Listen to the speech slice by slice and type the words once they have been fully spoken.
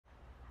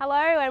Hello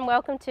and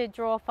welcome to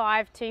Draw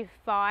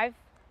 525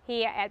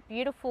 here at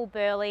beautiful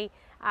Burleigh.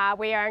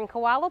 We are in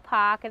Koala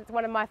Park and it's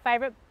one of my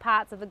favourite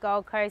parts of the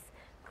Gold Coast,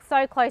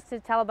 so close to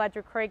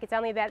Tallebudgera Creek. It's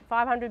only about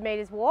 500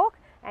 metres walk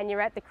and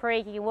you're at the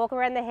creek. You can walk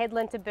around the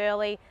headland to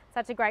Burleigh,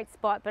 such a great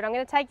spot. But I'm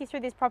going to take you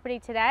through this property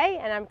today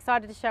and I'm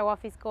excited to show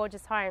off this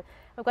gorgeous home.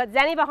 I've got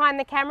Zanny behind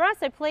the camera,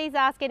 so please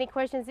ask any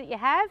questions that you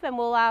have and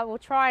we'll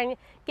try and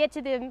get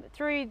to them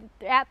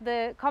throughout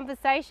the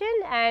conversation,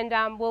 and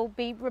we'll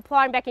be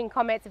replying back in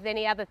comments of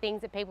any other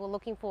things that people are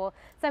looking for.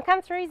 So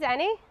come through,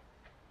 Zanny.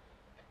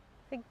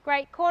 The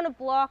great corner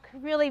block,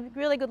 really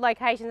good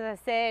location, as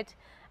I said.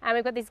 And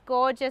we've got this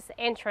gorgeous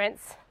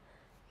entrance,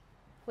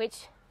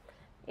 which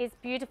is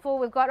beautiful.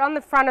 We've got on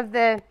the front of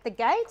the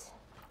gate,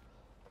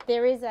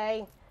 there is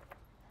a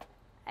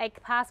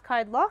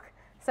passcode lock.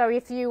 So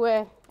if you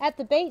were at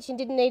the beach and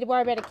didn't need to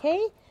worry about a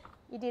key,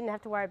 you didn't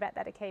have to worry about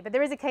that key. But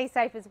there is a key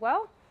safe as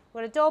well.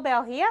 We've got a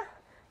doorbell here,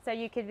 so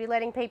you could be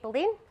letting people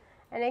in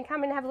and then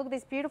come and have a look at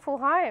this beautiful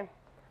home.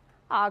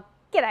 Oh,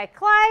 g'day,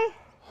 Clay.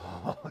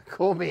 Oh,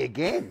 call me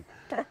again.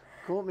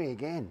 Call me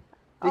again.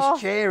 This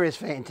chair is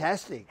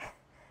fantastic.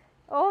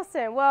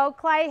 Awesome. Well,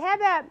 Clay, how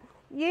about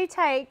you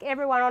take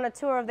everyone on a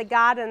tour of the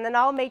garden and then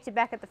I'll meet you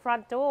back at the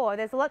front door.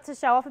 There's a lot to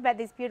show off about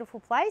this beautiful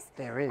place.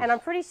 There is. And I'm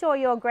pretty sure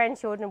your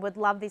grandchildren would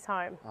love this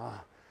home.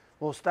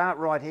 We'll start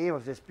right here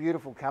with this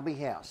beautiful cubby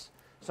house.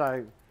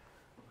 So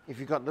if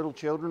you've got little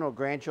children or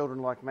grandchildren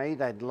like me,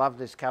 they'd love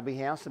this cubby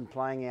house and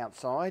playing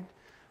outside.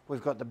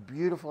 We've got the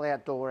beautiful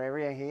outdoor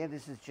area here.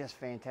 This is just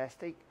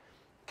fantastic.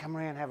 Come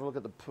around and have a look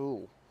at the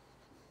pool.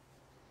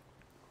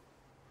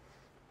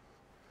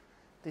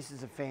 This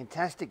is a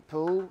fantastic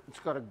pool. It's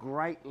got a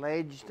great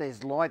ledge.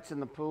 There's lights in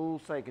the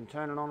pool so you can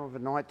turn it on over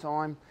night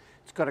time.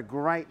 It's got a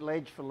great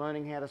ledge for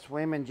learning how to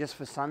swim and just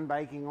for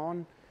sunbaking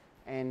on,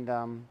 and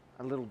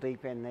a little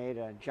deep end there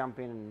to jump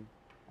in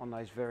on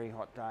those very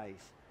hot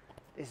days.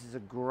 This is a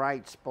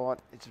great spot.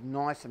 It's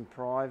nice and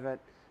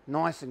private,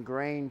 nice and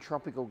green,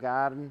 tropical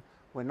garden.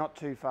 We're not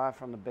too far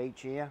from the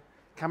beach here.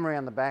 Come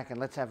around the back and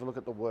let's have a look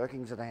at the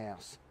workings of the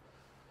house.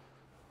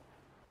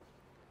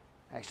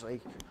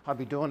 Actually, I'd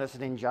be doing us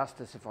an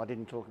injustice if I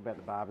didn't talk about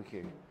the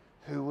barbecue.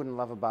 Who wouldn't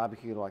love a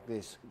barbecue like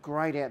this?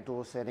 Great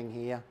outdoor setting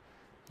here.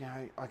 You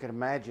know, I could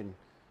imagine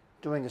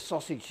doing a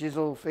sausage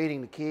sizzle, feeding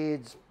the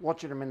kids,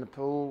 watching them in the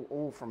pool,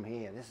 all from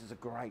here. This is a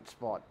great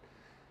spot.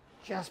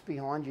 Just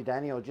behind you,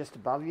 Danny, or just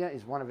above you,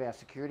 is one of our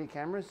security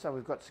cameras. So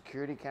we've got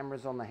security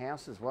cameras on the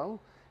house as well,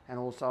 and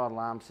also an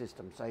alarm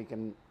system. So you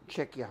can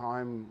check your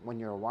home when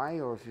you're away,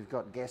 or if you've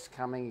got guests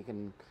coming, you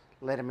can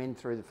let them in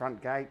through the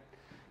front gate.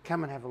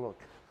 Come and have a look.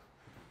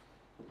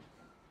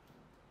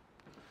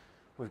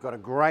 We've got a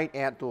great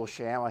outdoor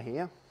shower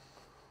here,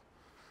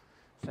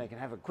 so you can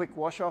have a quick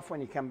wash off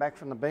when you come back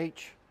from the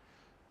beach.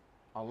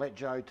 I'll let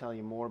Joe tell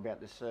you more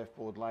about this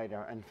surfboard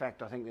later. In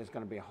fact, I think there's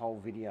going to be a whole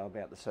video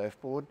about the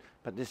surfboard,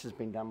 but this has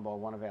been done by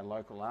one of our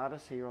local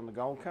artists here on the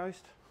Gold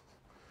Coast.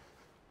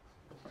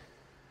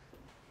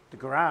 The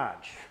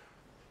garage.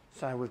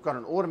 So we've got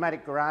an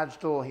automatic garage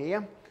door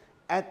here.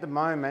 At the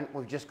moment,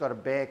 we've just got a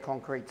bare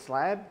concrete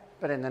slab,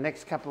 but in the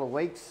next couple of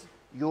weeks,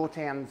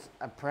 Yourtown's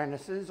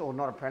apprentices, or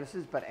not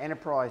apprentices, but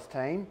enterprise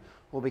team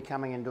will be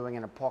coming and doing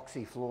an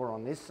epoxy floor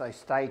on this, so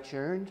stay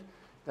tuned.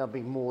 There'll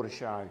be more to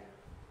show.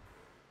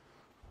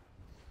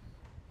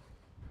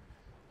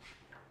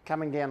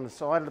 Coming down the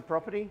side of the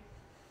property,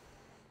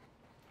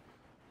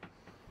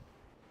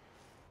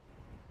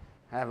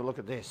 have a look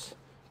at this.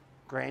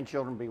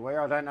 Grandchildren beware.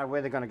 I don't know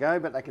where they're going to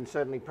go, but they can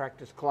certainly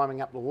practice climbing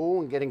up the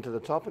wall and getting to the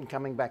top and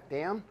coming back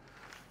down.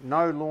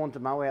 No lawn to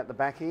mow out the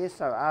back here,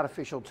 so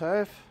artificial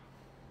turf.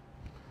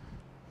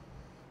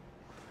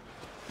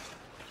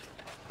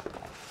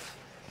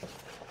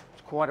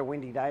 Quite a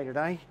windy day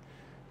today.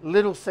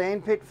 Little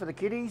sand pit for the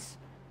kiddies,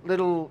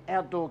 little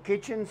outdoor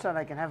kitchen so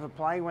they can have a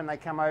play when they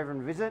come over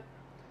and visit.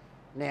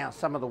 Now,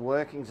 some of the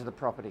workings of the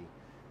property.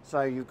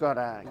 So you've got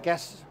a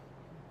gas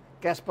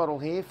bottle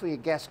here for your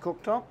gas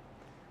cooktop.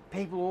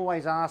 People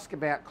always ask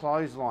about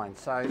clotheslines.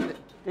 So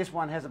this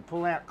one has a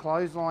pull-out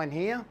clothesline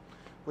here,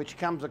 which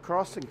comes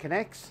across and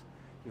connects.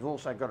 You've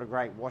also got a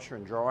great washer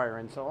and dryer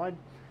inside.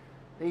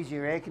 These are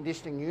your air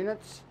conditioning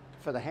units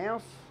for the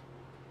house.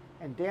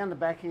 And down the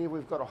back here,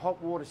 we've got a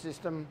hot water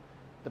system,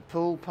 the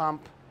pool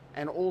pump,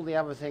 and all the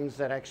other things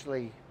that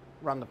actually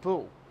run the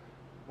pool.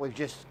 We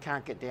just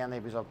can't get down there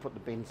because I've put the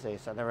bins there,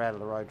 so they're out of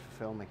the road for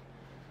filming.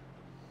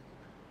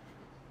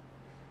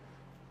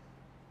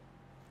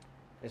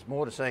 There's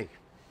more to see.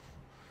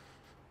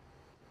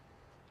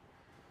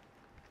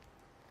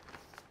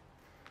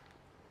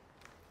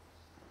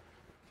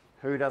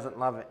 Who doesn't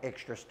love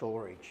extra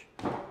storage?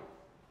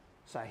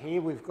 So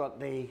here we've got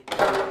the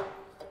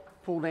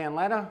pull-down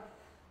ladder.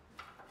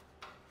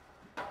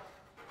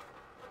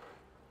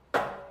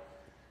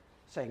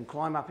 So you can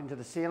climb up into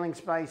the ceiling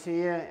space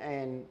here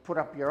and put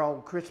up your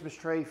old Christmas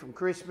tree from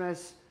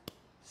Christmas,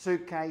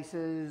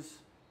 suitcases,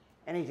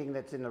 anything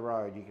that's in the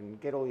road. You can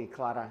get all your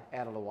clutter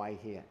out of the way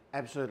here.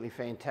 Absolutely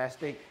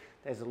fantastic.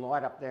 There's a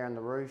light up there on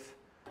the roof,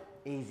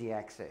 easy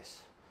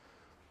access.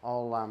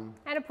 I'll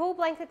And a pool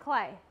blanket,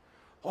 Clay.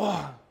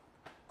 Oh,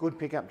 good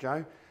pickup,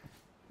 Joe.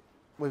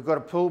 We've got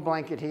a pool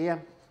blanket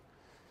here.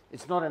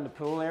 It's not in the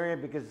pool area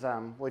because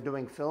we're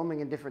doing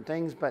filming and different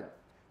things, but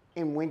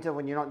in winter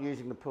when you're not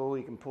using the pool,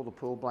 you can pull the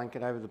pool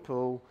blanket over the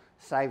pool,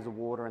 save the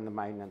water and the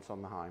maintenance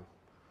on the home.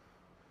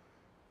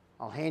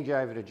 I'll hand you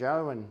over to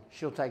Jo and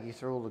she'll take you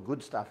through all the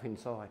good stuff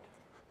inside.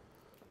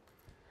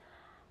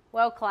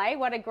 Well, Clay,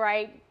 what a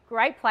great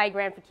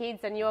playground for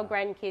kids, and your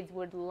grandkids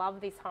would love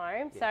this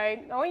home. Yeah. So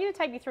I want you to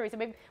take me through. So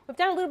we've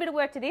done a little bit of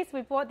work to this.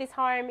 We bought this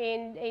home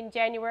in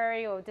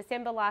January or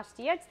December last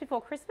year, just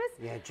before Christmas.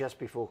 Yeah, just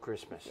before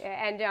Christmas.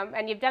 Yeah,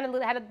 and you've done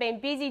been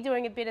busy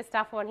doing a bit of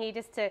stuff on here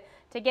just to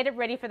get it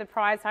ready for the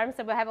prize home.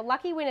 So we'll have a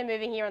lucky winner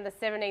moving here on the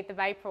 17th of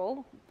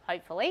April,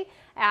 hopefully.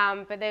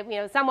 But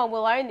then, someone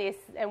will own this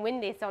and win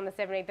this on the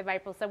 17th of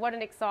April. So what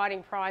an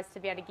exciting prize to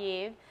be able to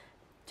give.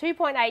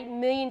 $2.8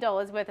 million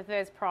worth of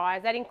first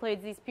prize. That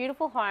includes this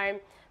beautiful home,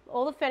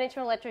 all the furniture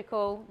and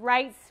electrical,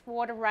 rates,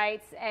 water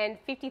rates, and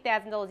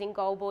 $50,000 in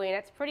gold bullion.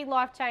 It's pretty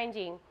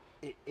life-changing.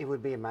 It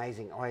would be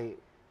amazing.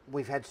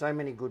 We've had so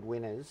many good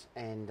winners,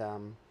 and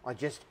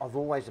I've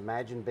always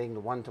imagined being the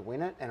one to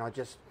win it, and I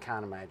just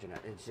can't imagine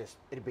it.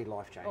 It'd be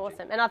life-changing.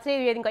 Awesome. And I'll tell you,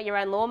 you even got your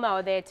own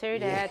lawnmower there too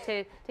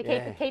to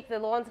keep the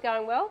lawns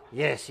going well.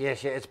 Yes.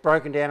 It's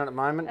broken down at the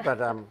moment, but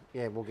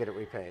yeah, we'll get it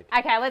repaired.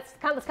 Okay, let's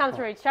come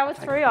through. Show us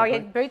through. I'll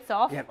get boots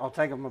off. Yep, I'll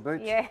take off my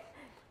boots. Yeah,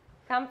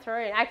 come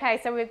through.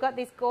 Okay, so we've got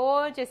this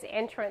gorgeous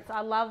entrance.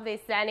 I love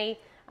this, Zanny.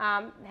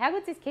 How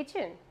good's this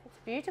kitchen? It's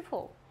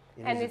beautiful.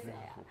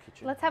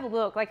 Let's have a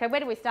look. Like, where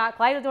do we start,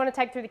 Clay? Do you want to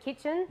take through the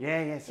kitchen?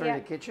 Yeah, through the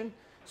kitchen.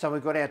 So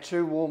we've got our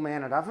 2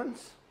 wall-mounted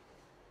ovens.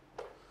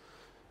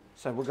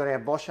 So we've got our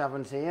Bosch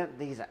ovens here.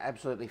 These are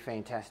absolutely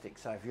fantastic.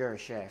 So if you're a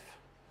chef,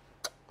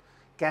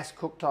 gas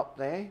cooktop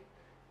there,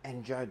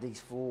 and Jo, these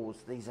floors,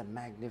 these are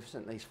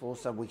magnificent. These floors.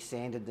 So we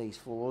sanded these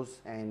floors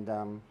and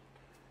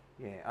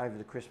over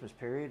the Christmas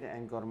period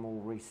and got them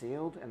all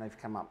resealed, and they've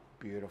come up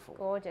beautiful.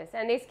 Gorgeous.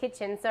 And this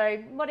kitchen, so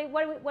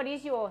what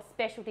is your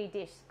specialty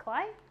dish,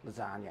 Clay?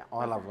 Lasagna.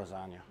 I love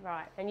lasagna.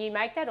 Right. And you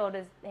make that, or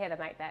does Heather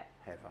make that?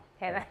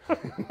 Heather.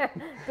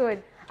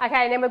 Good.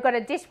 Okay, and then we've got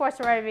a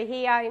dishwasher over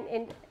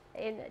here,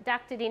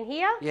 ducted in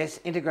here. Yes,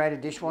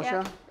 integrated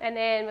dishwasher. Yep. And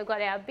then we've got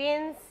our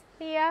bins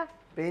here.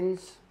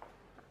 Bins.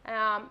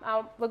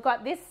 We've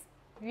got this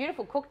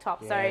beautiful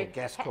cooktop. Yeah,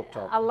 gas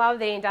cooktop. I love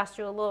the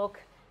industrial look.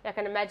 I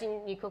can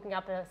imagine you cooking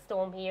up a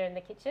storm here in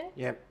the kitchen.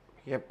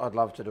 Yep, I'd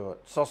love to do it.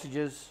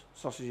 Sausages.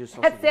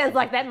 That sounds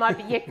like that might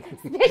be your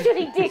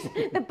specialty dish,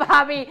 the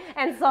barbie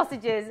and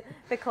sausages,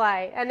 the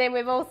Clay. And then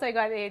we've also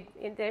got the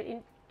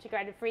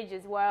integrated fridge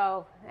as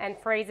well, and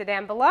freezer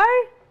down below.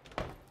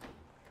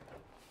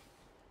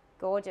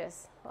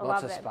 Gorgeous. I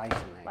love that. Lots of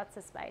space in there. Lots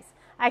of space.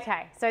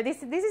 Okay, so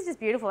this is just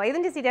beautiful.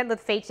 Even to see that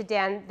little feature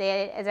down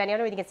there, as I don't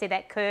know if you can see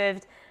that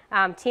curved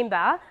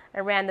timber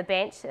around the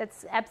bench.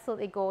 It's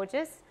absolutely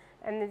gorgeous.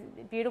 And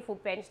the beautiful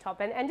bench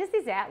top, and just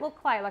this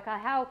outlook, Clay, like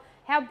how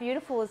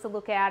beautiful is the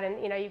look out, and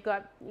you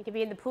could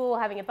be in the pool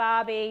having a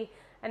barbie,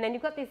 and then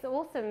you've got this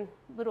awesome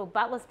little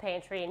butler's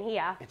pantry in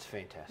here. It's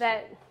fantastic.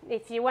 That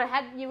if you were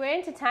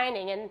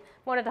entertaining and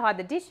wanted to hide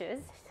the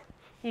dishes,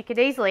 you could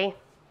easily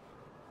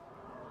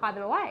hide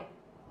them away.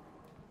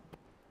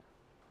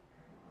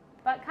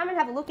 But come and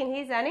have a look in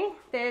here, Zanny.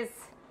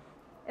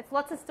 It's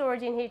lots of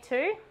storage in here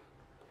too.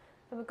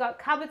 We've got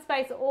cupboard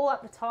space all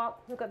up the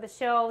top. We've got the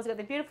shelves. We've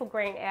got the beautiful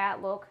green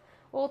outlook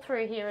all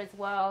through here as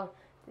well.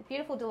 The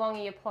beautiful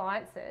DeLonghi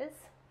appliances.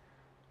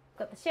 We've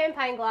got the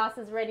champagne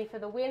glasses ready for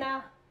the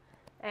winner.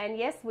 And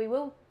yes, we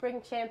will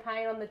bring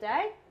champagne on the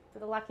day for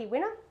the lucky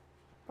winner.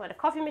 We've got a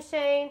coffee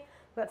machine.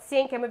 We've got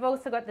sink, and we've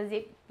also got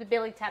the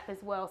billy tap as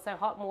well, so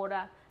hot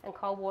water and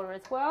cold water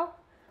as well.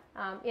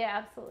 Yeah,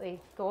 absolutely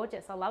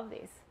gorgeous. I love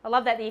this. I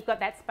love that you've got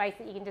that space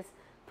that you can just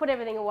put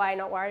everything away and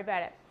not worry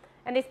about it.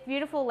 And this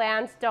beautiful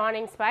lounge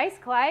dining space,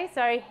 Clay.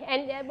 So,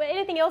 and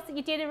anything else that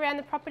you did around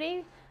the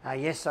property?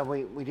 Yes, so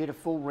we did a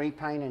full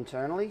repaint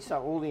internally.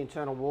 So all the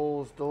internal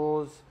walls,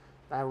 doors,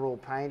 they were all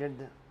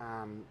painted.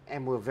 And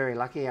we were very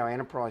lucky. Our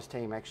enterprise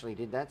team actually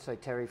did that. So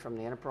Terry from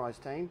the enterprise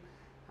team.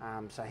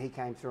 So he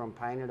came through and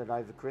painted it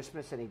over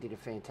Christmas, and he did a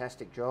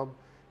fantastic job.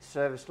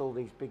 Serviced all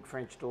these big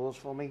French doors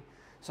for me.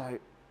 So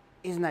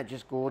isn't that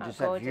just gorgeous,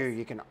 that view?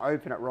 You can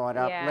open it right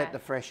up, let the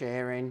fresh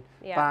air in.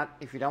 But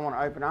if you don't want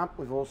to open up,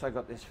 we've also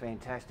got this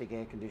fantastic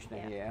air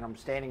conditioner here, and I'm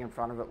standing in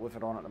front of it with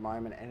it on at the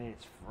moment, and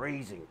it's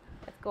freezing.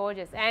 It's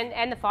gorgeous.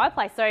 And the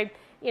fireplace. So,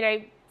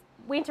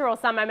 winter or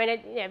summer, I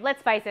mean,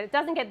 let's face it, it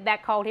doesn't get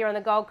that cold here on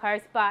the Gold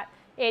Coast, but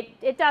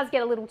it does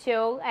get a little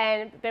chill,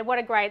 but what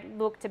a great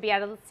look to be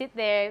able to sit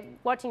there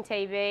watching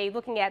TV,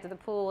 looking out to the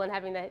pool and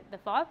having the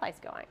fireplace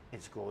going.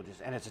 It's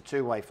gorgeous, and it's a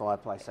two-way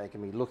fireplace, so you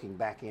can be looking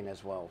back in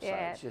as well. Yeah,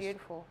 so it's just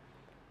beautiful.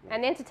 Yeah.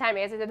 And the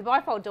entertainment, the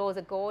bifold doors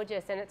are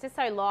gorgeous, and it's just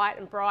so light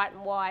and bright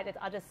and white.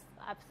 I just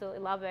absolutely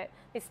love it.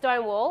 This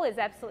stone wall is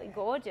absolutely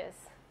gorgeous.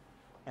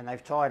 And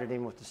they've tied it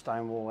in with the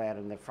stone wall out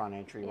in the front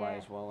entryway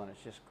as well, and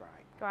it's just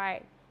great.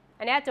 Great.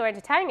 And outdoor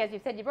entertaining, as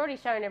you've said, you've already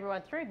shown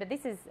everyone through, but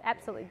this is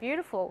absolutely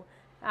beautiful.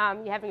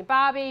 You're having a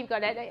barbie, you've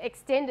got an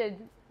extended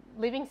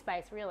living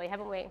space, really,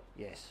 haven't we?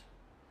 Yes.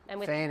 And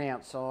with Fan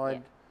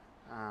outside.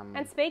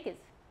 and speakers.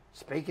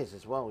 Speakers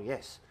as well,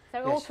 yes. So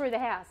yes. all through the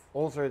house.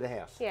 All through the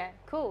house. Yeah,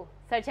 cool.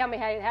 So tell me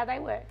how they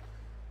work.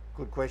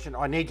 Good question.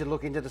 I need to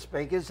look into the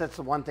speakers. That's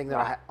the one thing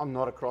that I'm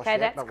not across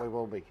yet, but we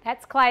will be.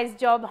 That's Clay's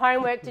job,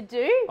 homework to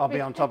do. I'll be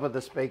on top of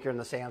the speaker and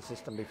the sound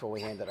system before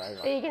we hand it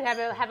over. So you can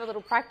have a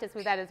little practice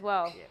with that as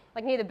well. Yeah.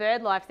 Like near the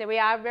bird life, so we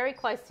are very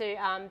close to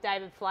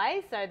David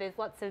Flay, so there's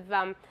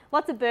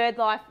lots of bird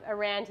life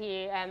around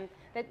here.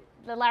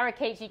 The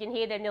lorikeets, you can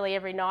hear them nearly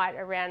every night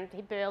around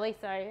Burleigh,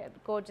 so a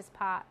gorgeous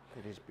part.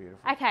 It is beautiful.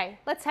 Okay,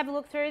 let's have a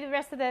look through the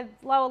rest of the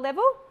lower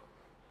level.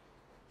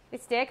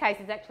 This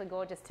staircase is actually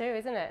gorgeous too,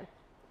 isn't it?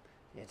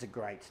 Yeah, it's a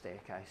great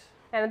staircase.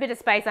 And a bit of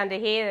space under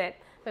here that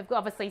we've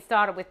obviously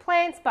started with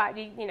plants, but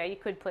you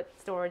could put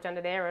storage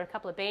under there or a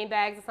couple of bean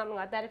bags or something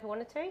like that if you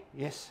wanted to.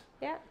 Yes.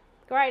 Yeah,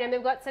 great. And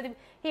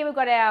here we've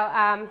got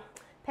our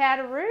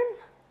powder room,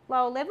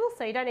 lower level,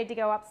 so you don't need to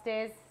go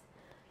upstairs.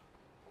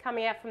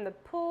 Coming out from the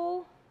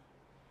pool.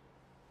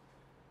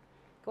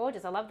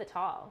 Gorgeous, I love the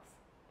tiles.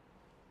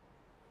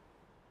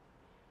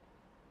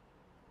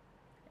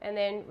 And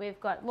then we've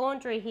got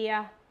laundry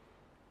here,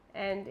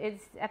 and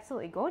it's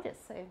absolutely gorgeous.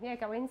 So yeah,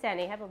 go in,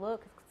 Zanny, have a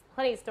look.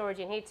 Plenty of storage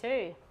in here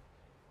too.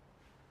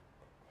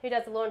 Who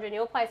does the laundry in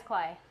your place,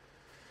 Clay?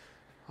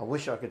 I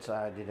wish I could say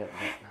I did it,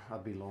 but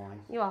I'd be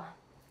lying. You are.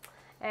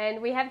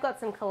 And we have got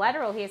some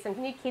collateral here, some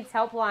new kids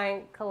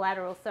helpline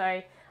collateral.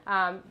 So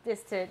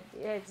just to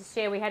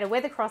share, we had a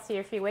weather cross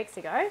here a few weeks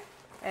ago,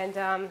 and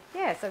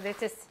so they're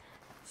just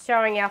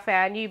showing off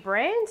our new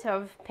brand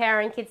of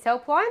Powering Kids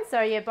Helpline. So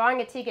you're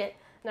buying a ticket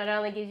not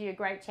only gives you a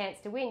great chance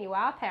to win, you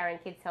are Powering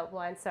Kids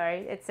Helpline. So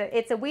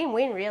it's a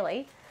win-win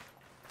really.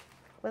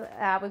 We've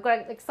got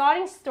an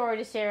exciting story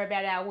to share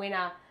about our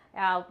winner,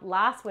 our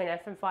last winner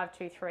from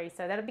 523.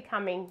 So that'll be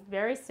coming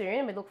very soon,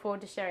 and we look forward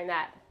to sharing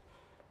that.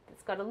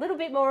 It's got a little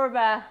bit more of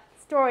a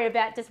story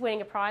about just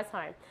winning a prize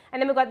home.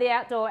 And then we've got the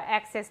outdoor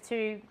access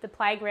to the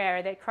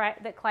playground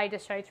that Clay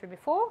just showed through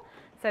before.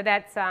 So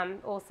that's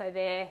also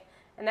there.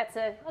 And is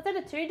that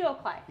a two-door,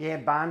 Clay? Yeah,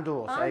 barn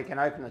door. So you can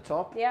open the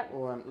top, yep,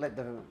 or let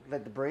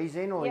the breeze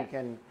in, or yep, you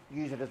can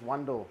use it as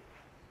one door.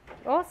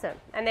 Awesome.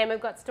 And then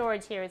we've got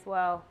storage here as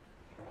well.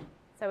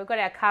 So we've got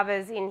our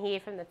covers in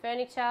here from the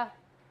furniture.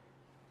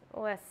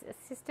 Or a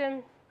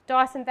system.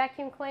 Dyson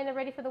vacuum cleaner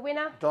ready for the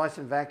winner.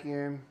 Dyson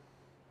vacuum.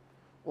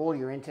 All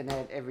your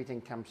internet,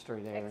 everything comes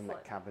through there. Excellent. In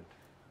that cupboard.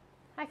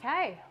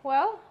 Okay,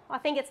 well, I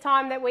think it's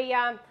time that we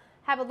have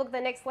a look at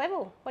the next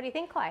level. What do you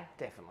think, Clay?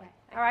 Definitely.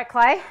 All right,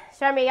 Clay,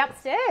 show me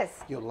upstairs.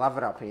 You'll love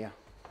it up here.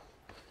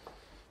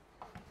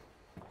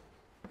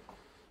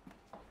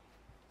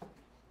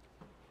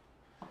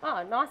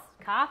 Oh, nice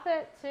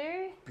carpet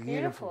too.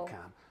 Beautiful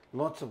carpet.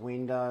 Lots of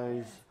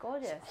windows.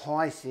 Gorgeous.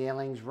 High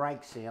ceilings,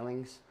 rake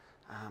ceilings.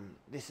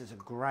 This is a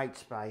great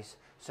space,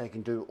 so you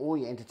can do all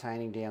your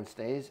entertaining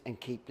downstairs and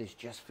keep this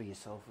just for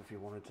yourself if you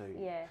wanted to.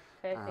 Yeah,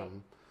 perfect.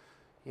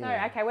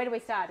 Yeah. So, okay, where do we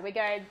start? Do we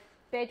go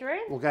bedroom?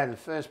 We'll go to the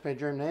first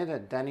bedroom there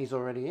that Danny's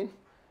already in.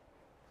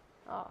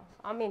 Oh,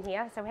 I'm in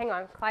here. So hang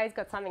on, Clay's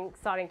got something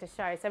exciting to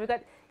show. So we've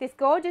got this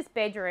gorgeous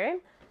bedroom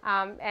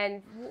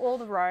and all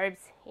the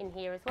robes in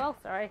here as well.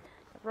 Sorry,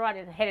 right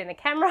ahead in the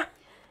camera.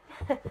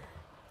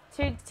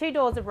 two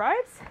doors of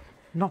robes.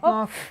 Knock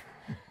knock.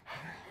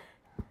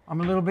 I'm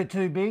a little bit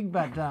too big,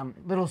 but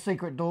little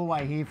secret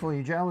doorway here for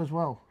you, Joe, as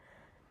well.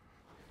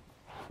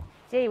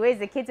 Gee whiz,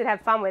 the kids would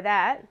have fun with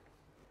that.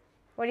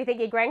 What do you think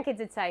your grandkids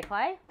would say,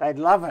 Clay? They'd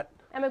love it.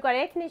 And we've got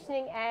air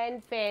conditioning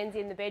and fans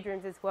in the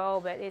bedrooms as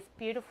well, but it's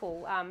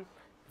beautiful.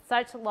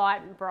 Such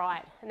light and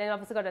bright. And then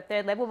obviously got a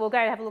third level. We'll go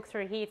and have a look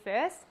through here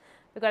first.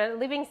 We've got a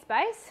living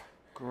space.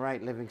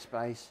 Great living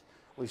space.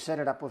 We've set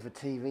it up with a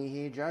TV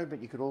here, Joe,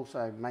 but you could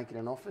also make it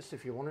an office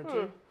if you wanted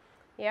to.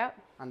 Yep.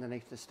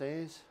 Underneath the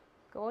stairs.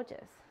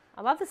 Gorgeous.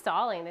 I love the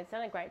styling. They've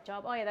done a great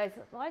job. Oh yeah, those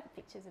light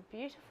pictures are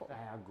beautiful. They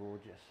are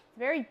gorgeous.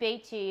 Very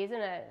beachy,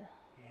 isn't it?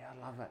 Yeah,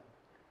 I love it.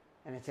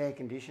 And it's air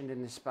conditioned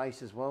in this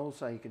space as well,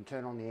 so you can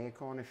turn on the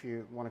aircon if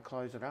you want to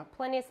close it up.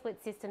 Plenty of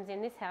split systems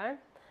in this home.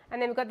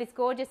 And then we've got this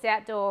gorgeous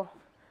outdoor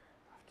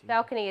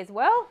balcony as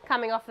well,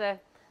 coming off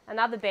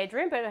another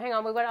bedroom. But hang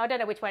on, I don't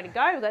know which way to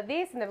go. We've got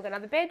this, and then we've got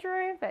another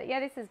bedroom. But yeah,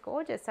 this is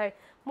gorgeous. So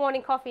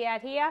morning coffee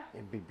out here.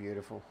 It'd be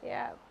beautiful.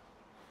 Yeah.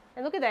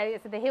 And look at that,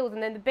 it's at the hills,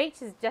 and then the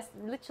beach is just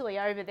literally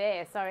over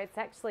there. So it's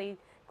actually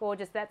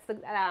gorgeous. That's the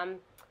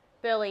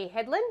Burleigh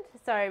headland.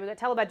 So we've got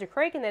Talabudger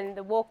Creek and then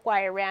the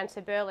walkway around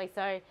to Burleigh.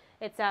 So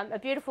it's a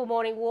beautiful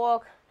morning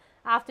walk,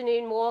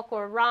 afternoon walk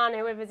or a run,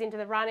 whoever's into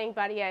the running.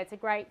 But yeah, it's a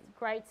great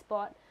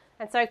spot,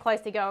 and so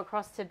close to go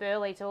across to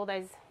Burleigh to all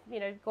those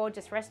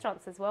gorgeous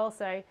restaurants as well.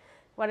 So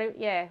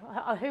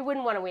who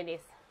wouldn't want to win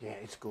this? Yeah,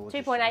 it's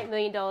gorgeous. $2.8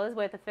 million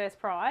worth of first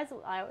prize.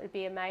 It would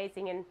be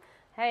amazing. And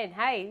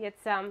hey,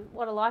 it's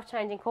what a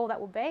life-changing call that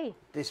will be.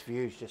 This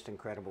view is just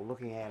incredible.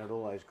 Looking out at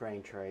all those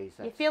green trees.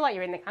 You feel like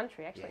you're in the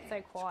country, actually. Yeah, it's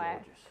so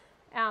quiet. It's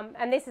gorgeous.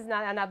 And this is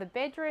another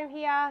bedroom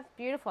here. It's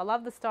beautiful. I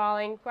love the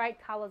styling.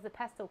 Great colours, the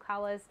pastel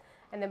colours.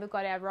 And then we've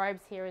got our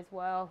robes here as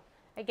well.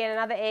 Again,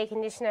 another air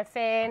conditioner,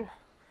 fan.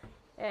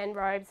 And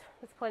robes,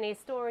 there's plenty of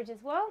storage as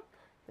well.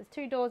 There's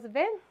 2 doors of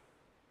them.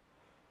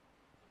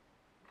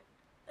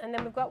 And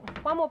then we've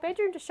got one more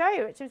bedroom to show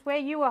you, which is where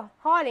you were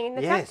hiding in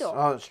the trapdoor. Yes,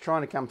 I was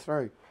trying to come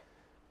through.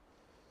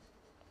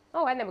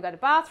 Oh, and then we've got a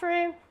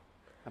bathroom.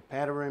 A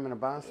powder room and a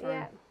bathroom.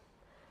 Yeah.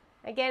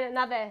 Again,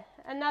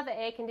 another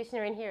air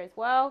conditioner in here as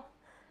well.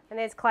 And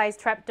there's Clay's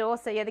trapdoor.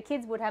 So yeah, the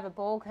kids would have a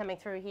ball coming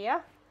through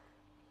here.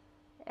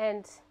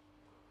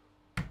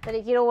 But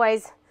you could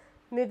always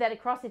move that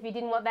across if you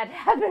didn't want that to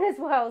happen as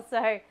well.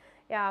 So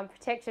yeah,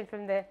 protection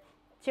from the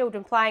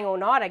children playing all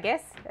night, I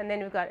guess. And then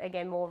we've got,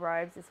 again, more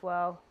robes as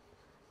well.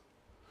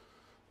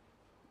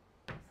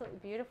 Absolutely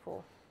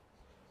beautiful.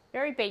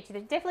 Very beachy.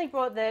 They've definitely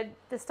brought the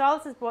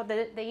stylist has brought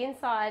the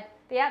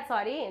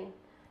outside in.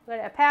 We've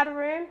got a powder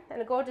room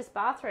and a gorgeous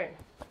bathroom.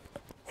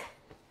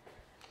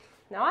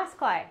 Nice,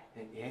 Clay.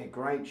 Yeah,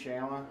 great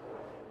shower.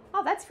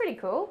 Oh, that's pretty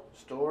cool.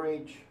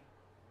 Storage.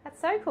 That's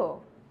so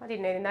cool. I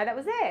didn't even know that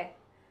was there.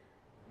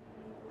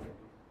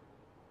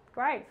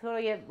 Great. Put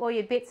all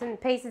your bits and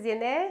pieces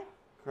in there.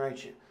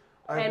 Great.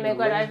 And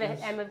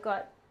we've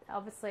got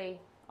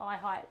obviously eye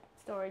height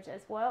storage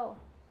as well.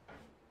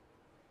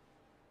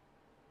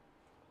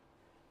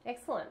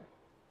 Excellent.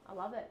 I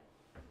love it.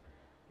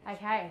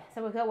 Okay,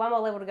 so we've got one more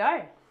level to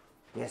go.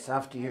 Yes,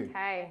 after you.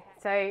 Okay,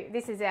 so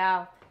this is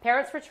our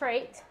parents'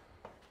 retreat. It's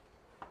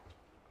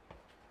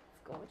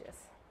gorgeous.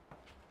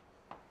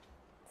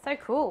 So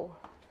cool.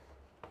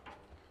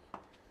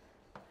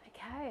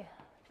 Okay,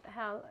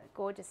 how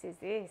gorgeous is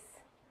this?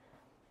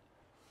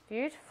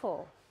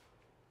 Beautiful.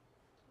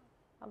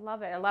 I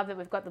love it. I love that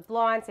we've got the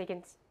blinds so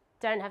you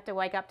don't have to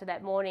wake up to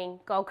that morning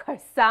Gold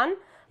Coast sun.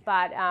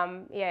 But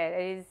yeah,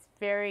 it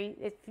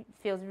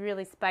feels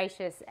really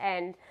spacious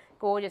and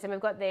gorgeous. And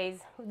we've got these,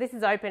 this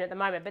is open at the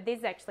moment, but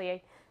these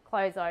actually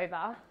close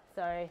over.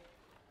 So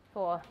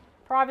for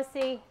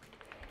privacy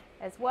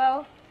as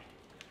well,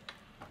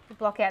 to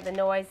block out the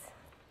noise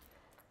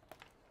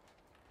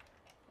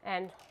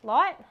and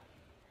light,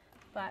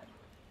 but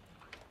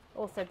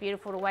also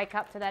beautiful to wake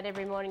up to that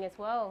every morning as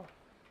well.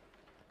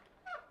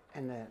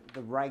 And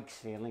the rake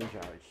ceiling,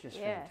 Joe, it's just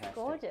fantastic. Yeah,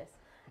 gorgeous.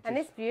 And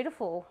this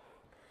beautiful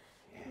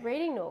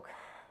reading nook.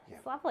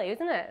 It's lovely,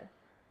 isn't it?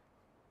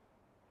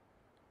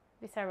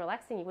 It'd be so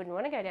relaxing you wouldn't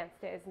want to go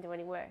downstairs and do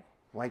any work.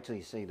 Wait till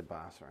you see the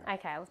bathroom.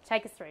 Okay, let's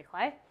take us through,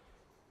 Clay.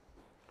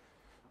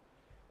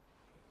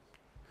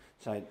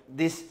 So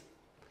this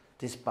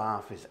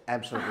bath is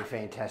absolutely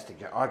fantastic.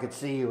 I could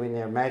see you in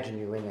there, imagine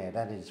you in there.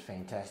 That is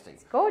fantastic.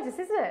 It's gorgeous,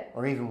 isn't it?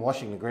 Or even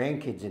washing the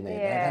grandkids in there.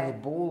 Yeah. They'd have a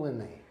ball in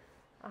there.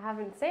 I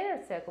haven't seen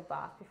a circle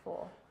bath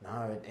before.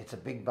 No, it's a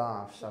big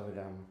bath, so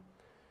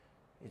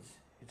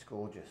it's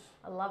gorgeous.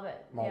 I love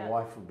it. My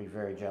wife would be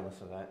very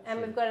jealous of that.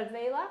 And we've got a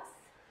Velux.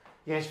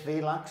 Yes,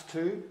 Velux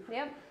too.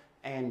 Yep.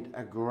 And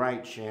a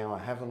great shower.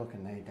 Have a look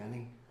in there,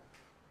 Danny.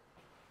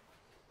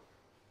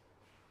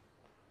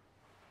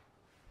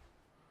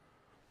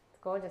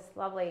 It's gorgeous,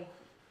 lovely,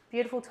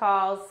 beautiful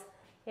tiles.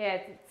 Yeah,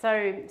 it's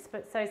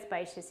so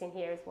spacious in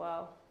here as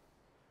well.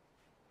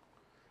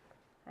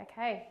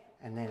 Okay.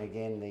 And then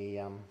again,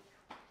 the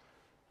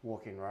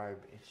walk-in robe,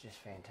 it's just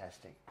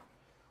fantastic.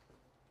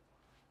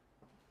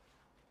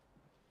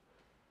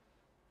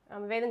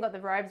 We've even got the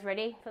robes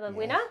ready for the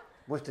winter.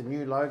 With the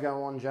new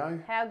logo on, Joe.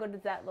 How good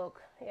does that look?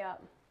 Yeah.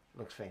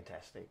 Looks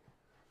fantastic.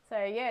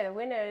 So yeah, the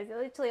winter is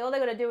literally all they've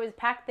got to do is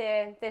pack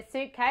their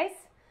suitcase,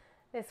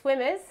 their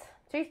swimmers,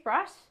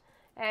 toothbrush,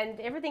 and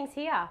everything's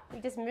here. You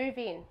just move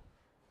in.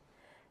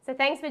 So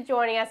thanks for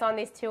joining us on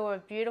this tour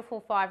of beautiful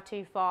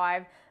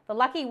 525. The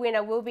lucky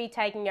winner will be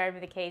taking over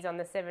the keys on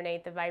the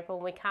 17th of April,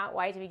 and we can't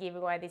wait to be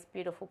giving away this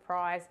beautiful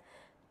prize.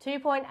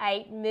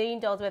 $2.8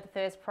 million worth of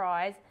first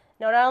prize.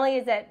 Not only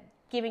is that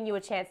giving you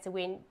a chance to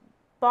win,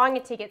 buying a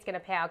ticket's going to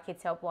power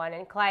Kids Helpline.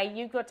 And Clay,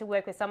 you've got to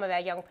work with some of our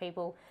young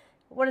people.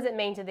 What does it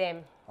mean to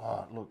them?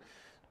 Oh, look,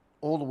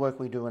 all the work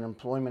we do in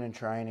employment and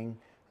training,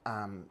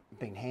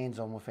 being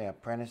hands-on with our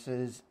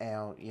apprentices,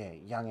 our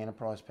young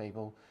enterprise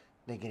people,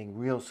 they're getting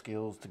real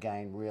skills to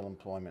gain real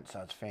employment. So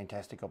it's a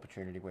fantastic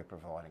opportunity we're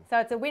providing. So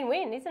it's a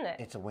win-win, isn't it?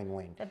 It's a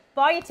win-win. So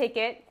buy your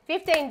ticket,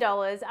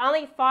 $15,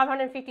 only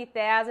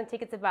 550,000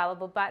 tickets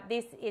available, but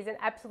this is an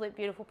absolute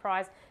beautiful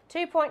prize.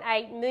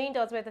 $2.8 million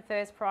worth of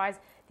first prize.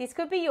 This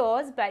could be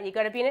yours, but you've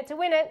got to be in it to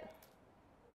win it.